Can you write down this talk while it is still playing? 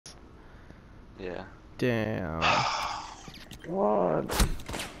Yeah. Damn. What?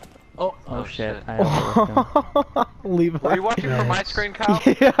 Oh shit. I have Levi. Were you watching from my screen, Kyle?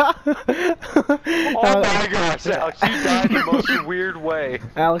 Yeah. Oh my gosh, Alex, you died in the most weird way.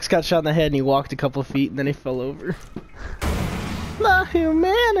 Alex got shot in the head and he walked a couple feet and then he fell over. The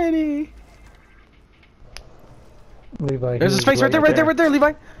humanity. Levi. There's a space right there,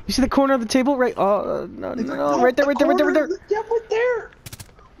 Levi. You see the corner of the table, right? Oh, no, right there. Yeah, right there.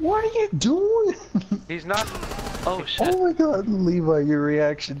 What are you doing? He's not. Oh shit. Oh my god, Levi, your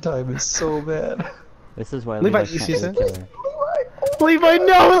reaction time is so bad. This is why Levi, Levi you see can't this? be Levi,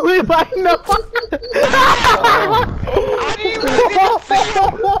 no! Levi, no! How do you even see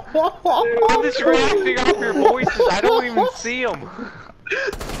him? I'm just reacting off your voices. I don't even see him.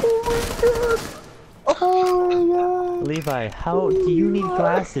 Oh my god. Levi, how do you need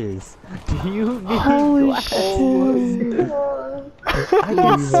glasses? Do you need glasses? I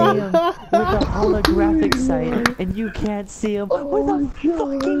can see him with a holographic sight, and you can't see him with a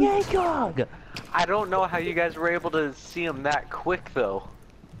fucking eggnog! I don't know how you guys were able to see him that quick, though.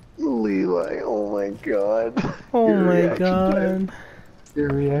 Levi, oh my god. Oh my god. Your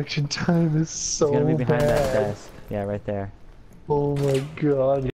reaction time is so He's gonna be behind that bad. desk. Yeah, right there. Oh my god.